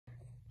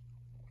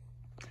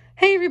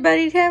Hey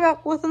everybody, today I'm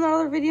back with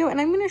another video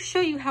and I'm going to show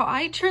you how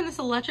I turn this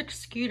electric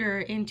scooter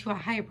into a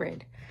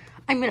hybrid.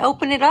 I'm going to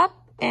open it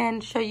up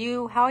and show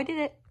you how I did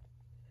it.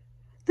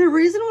 The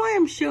reason why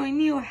I'm showing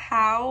you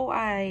how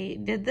I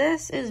did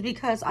this is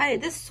because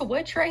this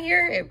switch right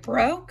here, it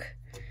broke.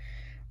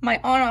 My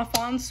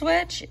on-off-on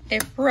switch,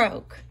 it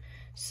broke.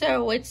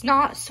 So it's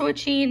not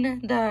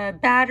switching the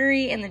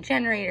battery and the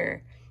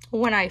generator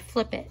when I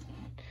flip it.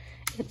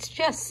 It's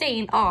just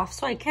staying off,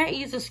 so I can't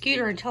use the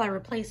scooter until I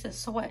replace this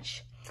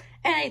switch.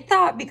 And I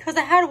thought, because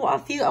I had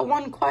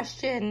one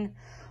question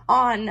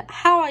on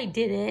how I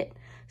did it,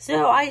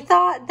 so I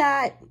thought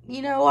that,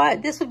 you know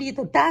what, this would be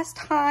the best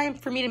time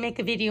for me to make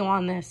a video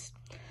on this,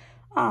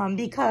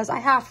 because I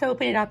have to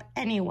open it up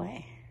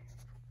anyway.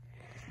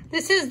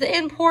 This is the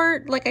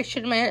import, like I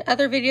showed in my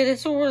other video.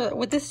 This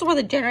is where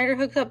the generator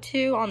hooks up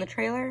to on the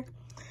trailer.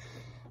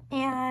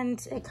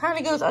 And it kind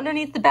of goes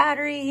underneath the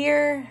battery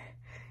here.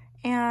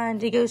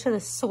 And it goes to the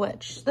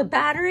switch. The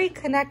battery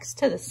connects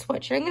to the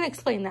switch. I'm going to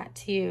explain that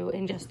to you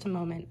in just a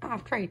moment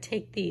after I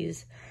take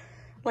these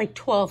like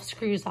 12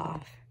 screws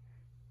off.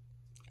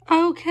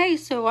 Okay,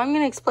 so I'm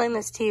going to explain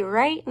this to you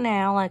right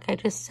now like I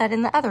just said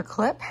in the other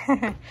clip.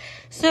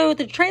 So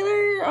the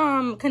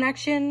trailer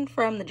connection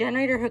from the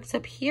generator hooks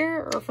up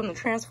here, or from the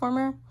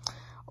transformer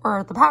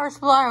or the power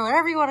supply or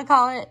whatever you want to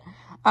call it,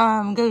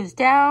 goes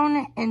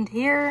down and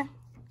here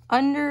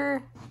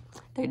under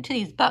to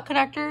these butt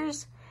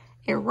connectors.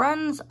 It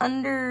runs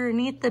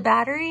underneath the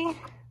battery,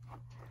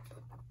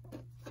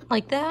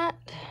 like that.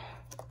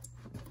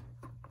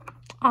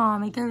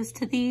 It goes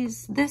to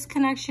this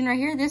connection right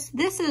here.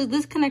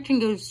 This connection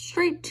goes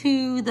straight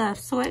to the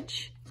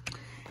switch.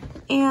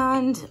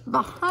 And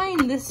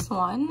behind this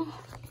one,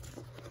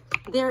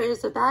 there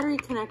is a battery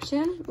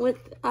connection with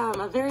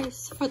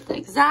the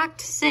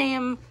exact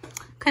same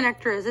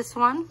connector as this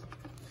one,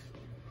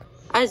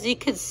 as you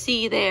could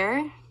see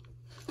there.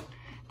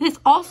 This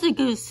also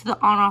goes to the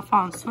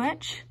on-off-on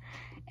switch.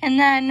 And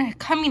then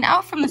coming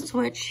out from the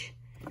switch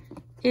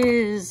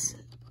is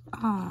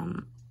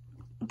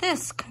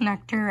this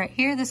connector right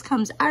here. This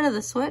comes out of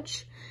the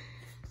switch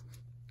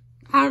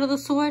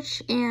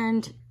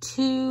and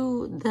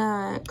to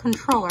the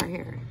controller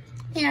here.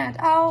 And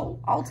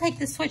I'll take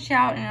the switch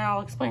out and I'll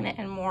explain it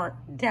in more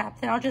depth.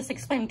 And I'll just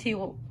explain to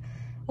you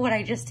what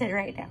I just did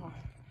right now.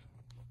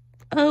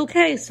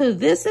 Okay, so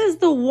this is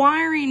the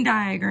wiring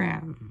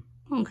diagram,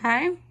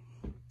 okay?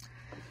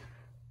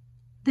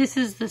 This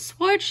is the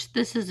switch,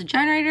 this is the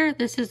generator,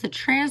 this is the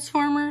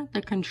transformer,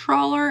 the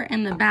controller,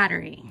 and the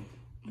battery,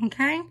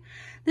 okay?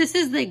 This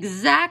is the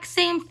exact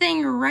same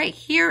thing right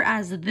here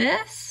as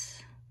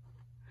this,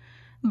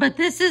 but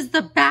this is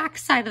the back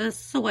side of the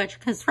switch,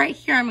 because right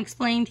here I'm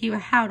explaining to you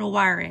how to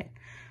wire it.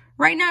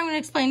 Right now I'm going to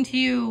explain to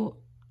you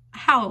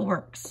how it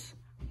works,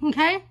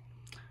 okay?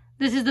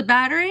 This is the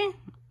battery,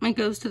 it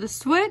goes to the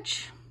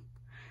switch.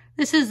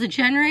 This is the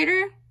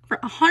generator for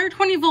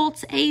 120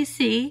 volts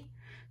AC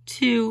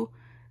to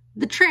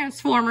the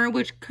transformer,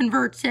 which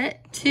converts it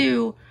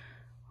to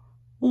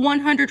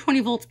 120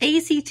 volts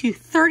AC to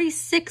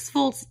 36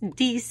 volts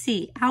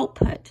DC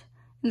output.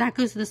 And that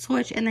goes to the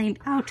switch and then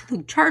out to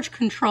the charge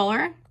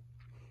controller.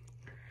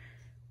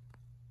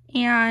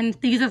 And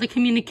these are the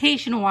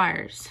communication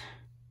wires.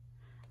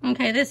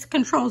 Okay, this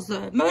controls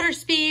the motor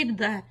speed,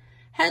 the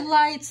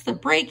headlights, the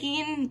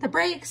braking, the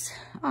brakes,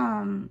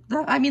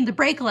 the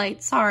brake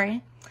lights,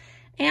 sorry.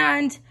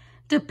 And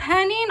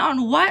depending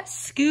on what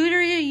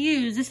scooter you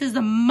use, this is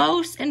the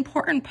most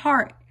important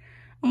part,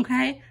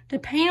 okay?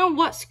 Depending on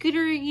what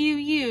scooter you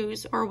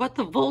use or what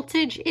the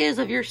voltage is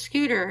of your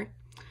scooter,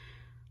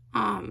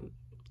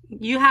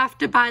 you have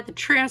to buy the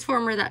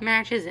transformer that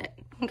matches it,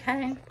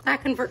 okay?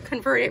 That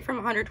convert it from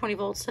 120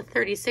 volts to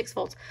 36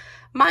 volts.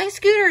 My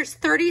scooter is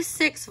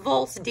 36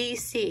 volts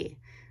DC.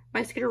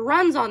 My scooter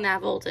runs on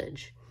that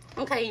voltage.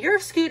 Okay, your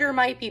scooter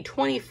might be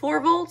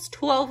 24 volts,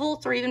 12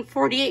 volts, or even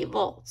 48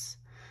 volts.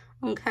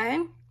 Okay,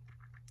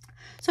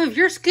 so if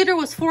your scooter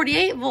was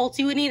 48 volts,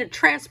 you would need a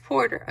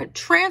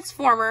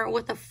transformer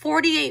with a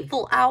 48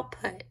 volt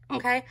output.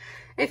 Okay,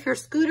 if your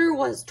scooter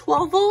was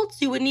 12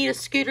 volts, you would need a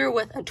scooter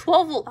with a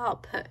 12 volt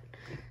output.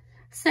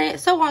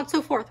 So on and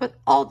so forth with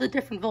all the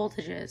different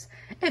voltages.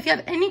 If you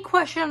have any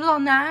questions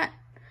on that,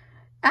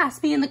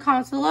 ask me in the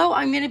comments below.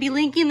 I'm going to be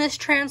linking this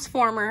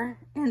transformer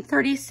in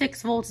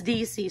 36 volts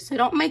DC. So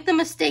don't make the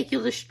mistake.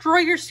 You'll destroy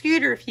your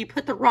scooter if you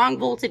put the wrong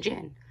voltage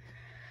in.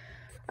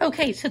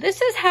 Okay, so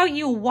this is how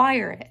you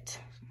wire it.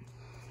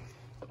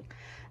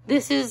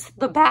 This is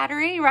the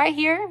battery right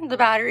here. The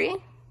battery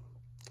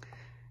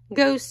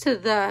goes to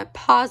the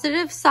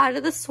positive side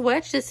of the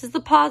switch. This is the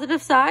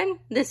positive side.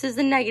 This is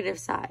the negative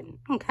side,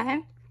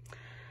 okay?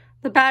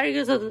 The battery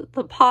goes to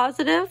the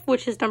positive,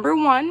 which is number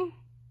 1.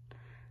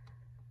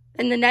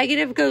 And the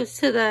negative goes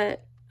to the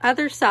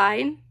other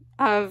side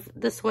of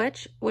the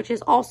switch, which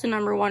is also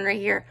number 1 right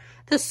here.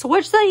 The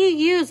switch that you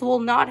use will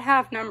not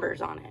have numbers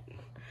on it.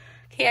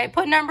 Okay, I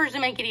put numbers to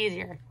make it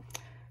easier.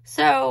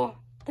 So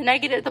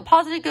the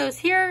positive goes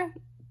here,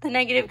 the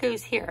negative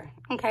goes here.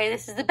 Okay,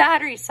 this is the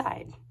battery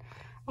side.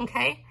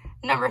 Okay,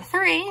 number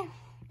 3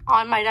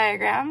 on my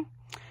diagram.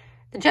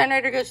 The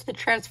generator goes to the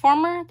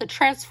transformer. The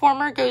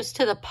transformer goes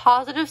to the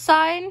positive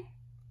side,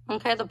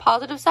 okay, the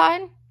positive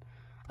side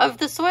of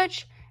the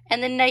switch,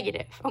 and the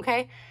negative,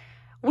 okay?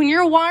 When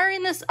you're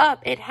wiring this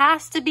up, it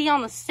has to be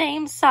on the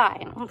same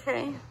side,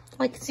 okay?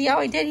 Like, see how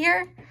I did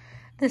here?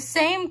 The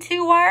same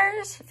two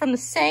wires from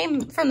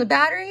the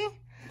battery,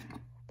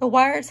 the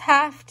wires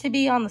have to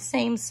be on the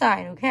same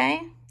side,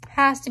 okay?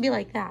 Has to be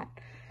like that.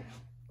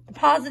 The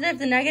positive,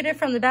 the negative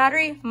from the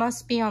battery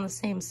must be on the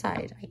same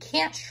side. I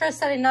can't stress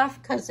that enough,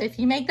 because if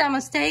you make that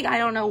mistake, I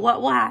don't know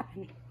what will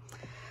happen.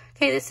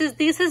 Okay, this is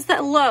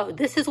the load.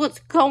 This is what's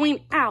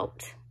going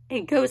out.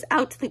 It goes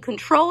out to the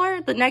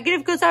controller. The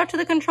negative goes out to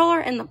the controller,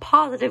 and the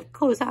positive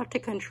goes out to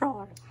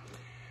controller.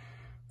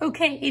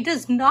 Okay, it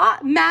does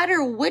not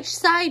matter which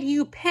side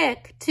you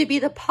pick to be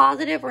the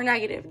positive or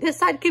negative. This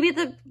side could be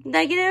the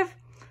negative.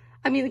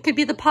 It could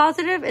be the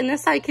positive, and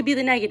this side could be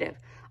the negative.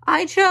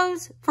 I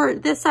chose for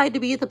this side to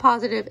be the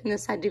positive and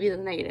this side to be the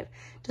negative.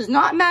 Does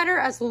not matter,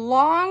 as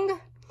long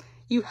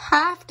you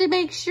have to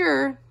make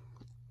sure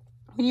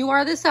when you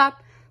wire this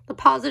up, the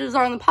positives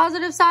are on the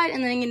positive side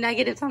and then the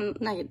negatives on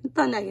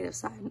the negative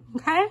side,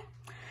 okay?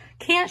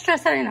 Can't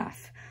stress that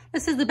enough.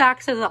 This is the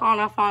back side of the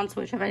on-off-on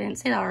switch, if I didn't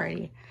say that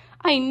already.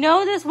 I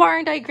know this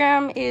wiring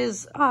diagram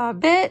is a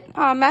bit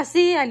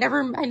messy. I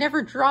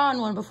never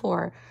drawn one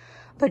before.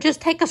 But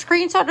just take a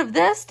screenshot of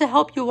this to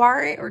help you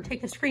wire it, or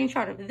take a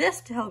screenshot of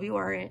this to help you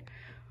wire it,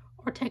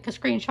 or take a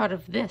screenshot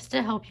of this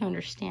to help you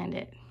understand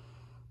it.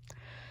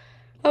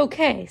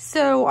 Okay,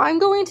 so I'm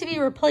going to be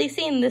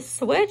replacing this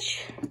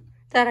switch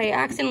that I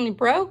accidentally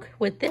broke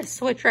with this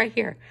switch right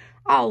here.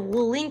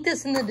 We'll link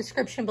this in the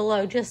description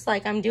below, just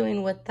like I'm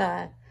doing with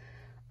the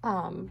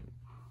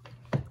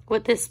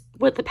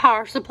with the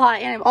power supply.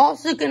 And I'm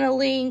also gonna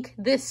link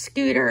this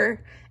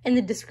scooter in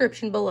the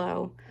description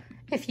below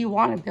if you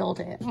want to build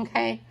it,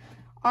 okay?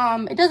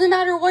 It doesn't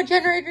matter what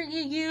generator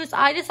you use.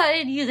 I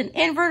decided to use an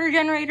inverter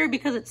generator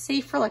because it's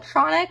safe for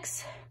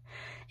electronics.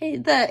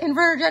 The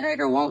inverter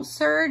generator won't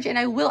surge, and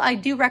I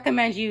do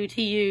recommend you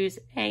to use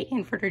an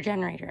inverter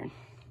generator.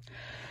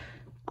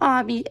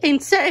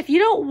 Instead, if you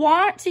don't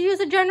want to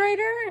use a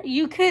generator,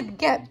 you could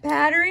get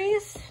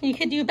batteries. You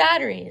could do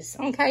batteries,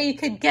 okay? You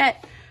could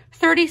get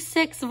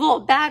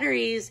 36-volt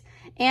batteries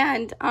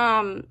and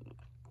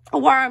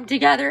wire them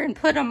together and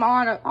put them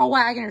on a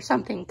wagon or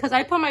something, because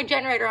I put my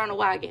generator on a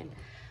wagon,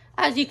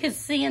 as you can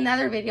see in the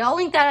other video. I'll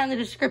link that in the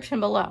description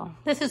below.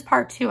 This is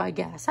part 2, I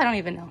guess. I don't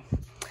even know.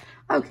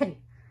 Okay.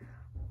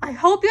 I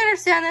hope you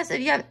understand this.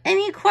 If you have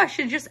any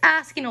questions, just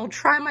ask and I'll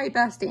try my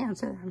best to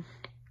answer them.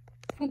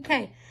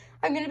 Okay.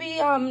 I'm going to be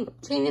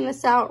changing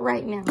this out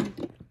right now.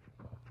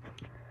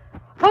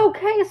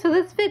 Okay, so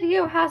this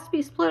video has to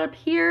be split up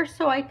here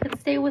so I can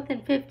stay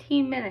within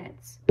 15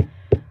 minutes.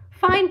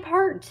 Find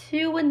part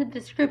 2 in the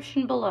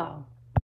description below.